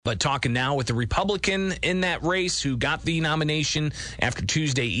But talking now with the Republican in that race who got the nomination after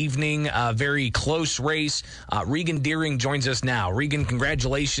Tuesday evening, a very close race. Regan Deering joins us now. Regan,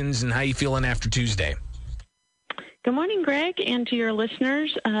 congratulations, and how you feeling after Tuesday? Good morning, Greg, and to your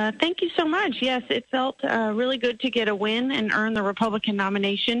listeners. Thank you so much. Yes, it felt really good to get a win and earn the Republican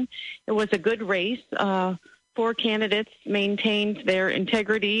nomination. It was a good race. Four candidates maintained their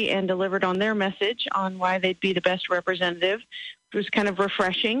integrity and delivered on their message on why they'd be the best representative. It was kind of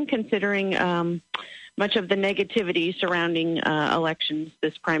refreshing considering much of the negativity surrounding elections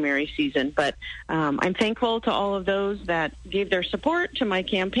this primary season. But I'm thankful to all of those that gave their support to my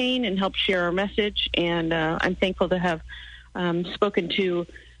campaign and helped share our message. And I'm thankful to have spoken to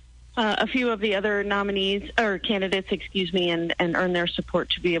a few of the other nominees or candidates, and earn their support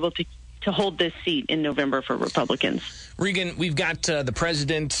to be able to hold this seat in November for Republicans. Regan, we've got the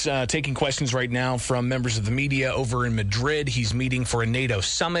president taking questions right now from members of the media over in Madrid. He's meeting for a NATO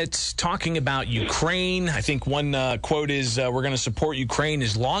summit, talking about Ukraine. I think one quote is, we're going to support Ukraine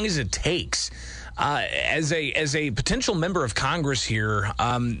as long as it takes. As a potential member of Congress here,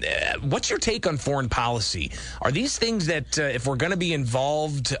 what's your take on foreign policy? Are these things that if we're going to be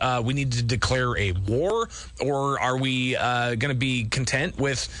involved, we need to declare a war, or are we going to be content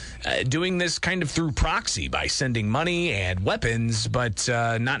with doing this kind of through proxy by sending money and weapons, but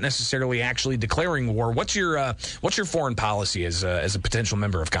not necessarily actually declaring war? What's your foreign policy as a potential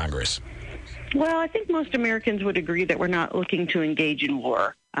member of Congress? Well, I think most Americans would agree that we're not looking to engage in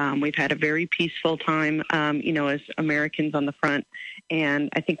war. We've had a very peaceful time, as Americans on the front, and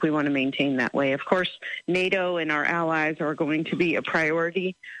I think we want to maintain that way. Of course, NATO and our allies are going to be a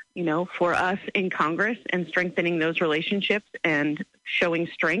priority, for us in Congress, and strengthening those relationships and showing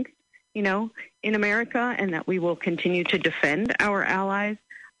strength, in America, and that we will continue to defend our allies.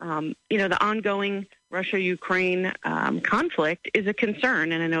 The ongoing Russia-Ukraine conflict is a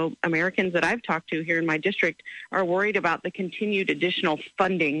concern, and I know Americans that I've talked to here in my district are worried about the continued additional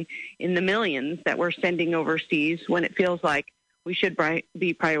funding in the millions that we're sending overseas when it feels like we should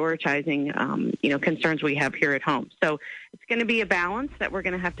be prioritizing, concerns we have here at home. So it's going to be a balance that we're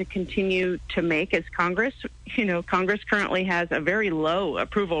going to have to continue to make as Congress. Congress currently has a very low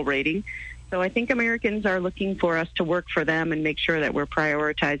approval rating. So I think Americans are looking for us to work for them and make sure that we're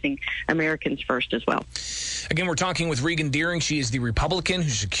prioritizing Americans first as well. Again, we're talking with Regan Deering. She is the Republican who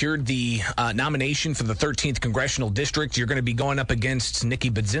secured the nomination for the 13th Congressional District. You're going to be going up against Nikki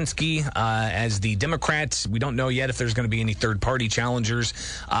Budzinski as the Democrat. We don't know yet if there's going to be any third-party challengers.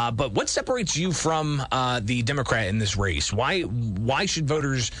 But what separates you from the Democrat in this race? Why should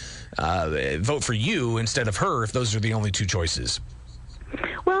voters vote for you instead of her if those are the only two choices?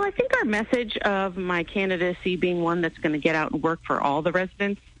 Well, I think our message of my candidacy being one that's going to get out and work for all the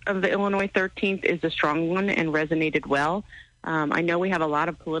residents of the Illinois 13th is a strong one and resonated well. I know we have a lot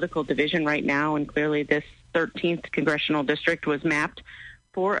of political division right now, and clearly this 13th congressional district was mapped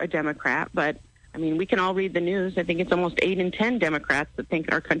for a Democrat. But, we can all read the news. I think it's almost 8 in 10 Democrats that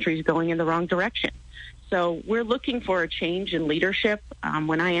think our country is going in the wrong direction. So we're looking for a change in leadership.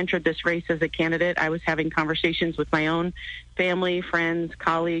 When I entered this race as a candidate, I was having conversations with my own family, friends,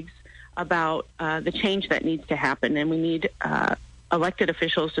 colleagues about the change that needs to happen. And we need elected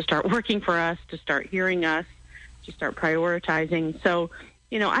officials to start working for us, to start hearing us, to start prioritizing. So,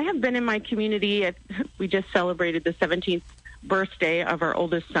 I have been in my community. We just celebrated the 17th birthday of our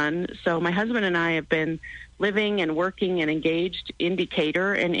oldest son. So my husband and I have been living and working and engaged in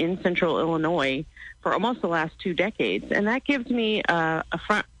Decatur and in central Illinois for almost the last 2 decades. And that gives me a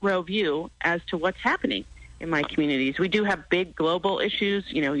front row view as to what's happening in my communities. We do have big global issues.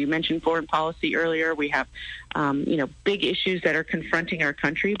 You mentioned foreign policy earlier. We have, big issues that are confronting our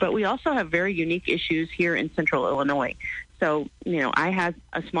country, but we also have very unique issues here in central Illinois. So, I have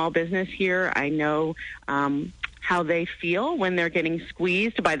a small business here. I know how they feel when they're getting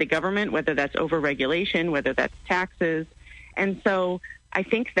squeezed by the government, whether that's overregulation, whether that's taxes. And so I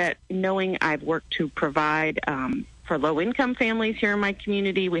think that knowing I've worked to provide for low-income families here in my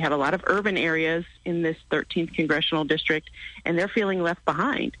community, we have a lot of urban areas in this 13th congressional district, and they're feeling left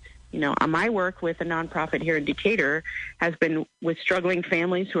behind. My work with a nonprofit here in Decatur has been with struggling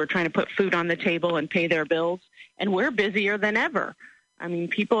families who are trying to put food on the table and pay their bills, and we're busier than ever.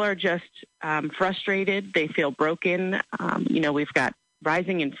 People are just frustrated. They feel broken. We've got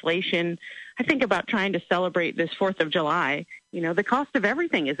rising inflation. I think about trying to celebrate this 4th of July. The cost of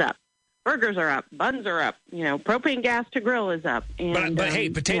everything is up. Burgers are up. Buns are up. Propane gas to grill is up. And, but hey,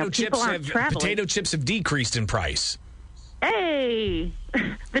 potato chips have decreased in price. Hey,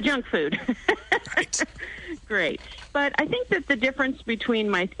 the junk food. Right. Great. But I think that the difference between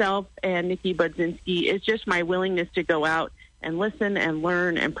myself and Nikki Budzinski is just my willingness to go out and listen and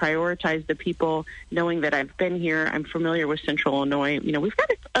learn and prioritize the people, knowing that I've been here. I'm familiar with Central Illinois. You know, we've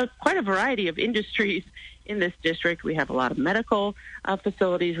got quite a variety of industries in this district. We have a lot of medical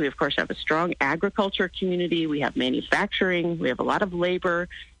facilities. We, of course, have a strong agriculture community. We have manufacturing. We have a lot of labor.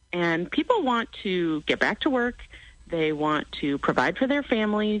 And people want to get back to work. They want to provide for their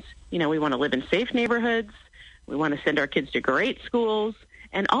families. You know, we want to live in safe neighborhoods. We want to send our kids to great schools.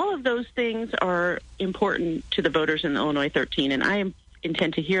 And all of those things are important to the voters in Illinois 13. And I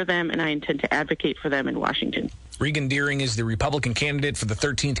intend to hear them, and I intend to advocate for them in Washington. Regan Deering is the Republican candidate for the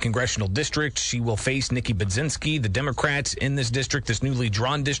 13th Congressional District. She will face Nikki Budzinski, the Democrats in this district, this newly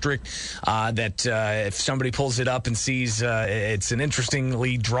drawn district, that if somebody pulls it up and sees it's an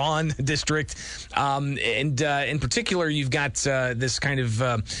interestingly drawn district. And in particular, you've got this kind of,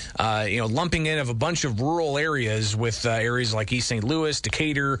 lumping in of a bunch of rural areas with areas like East St. Louis,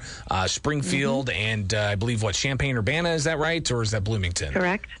 Decatur, Springfield, and I believe, Champaign-Urbana, is that right? Or is that Bloomington?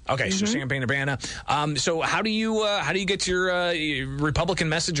 Correct. Okay, so Champaign-Urbana. So how do you get your Republican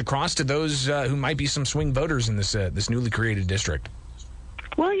message across to those who might be some swing voters in this newly created district?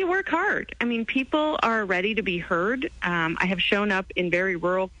 Well, you work hard. I mean, people are ready to be heard. I have shown up in very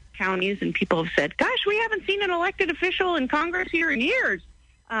rural counties, and people have said, gosh, we haven't seen an elected official in Congress here in years.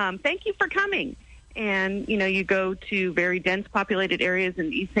 Thank you for coming. And, you know, you go to very dense populated areas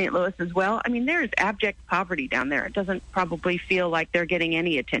in East St. Louis as well. I mean, there is abject poverty down there. It doesn't probably feel like they're getting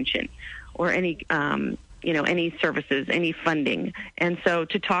any attention or any any services, any funding. And so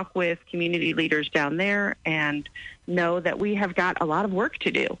to talk with community leaders down there and know that we have got a lot of work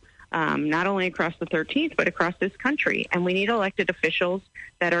to do, not only across the 13th, but across this country. And we need elected officials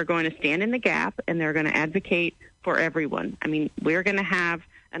that are going to stand in the gap, and they're going to advocate for everyone. I mean, we're going to have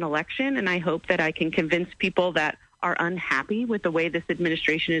an election, and I hope that I can convince people that are unhappy with the way this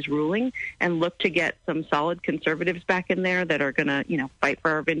administration is ruling and look to get some solid conservatives back in there that are going to, fight for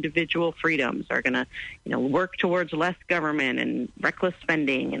our individual freedoms, are going to, work towards less government and reckless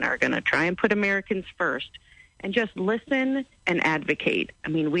spending, and are going to try and put Americans first, and just listen and advocate. I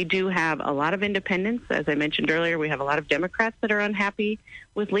mean, we do have a lot of independents. As I mentioned earlier, we have a lot of Democrats that are unhappy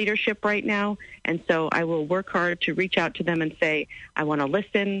with leadership right now. And so I will work hard to reach out to them and say, I want to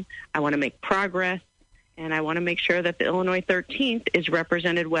listen, I want to make progress, and I want to make sure that the Illinois 13th is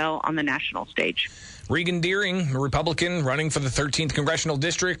represented well on the national stage. Regan Deering, a Republican running for the 13th Congressional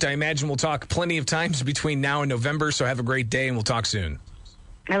District. I imagine we'll talk plenty of times between now and November, so have a great day, and we'll talk soon.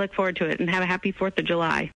 I look forward to it, and have a happy 4th of July.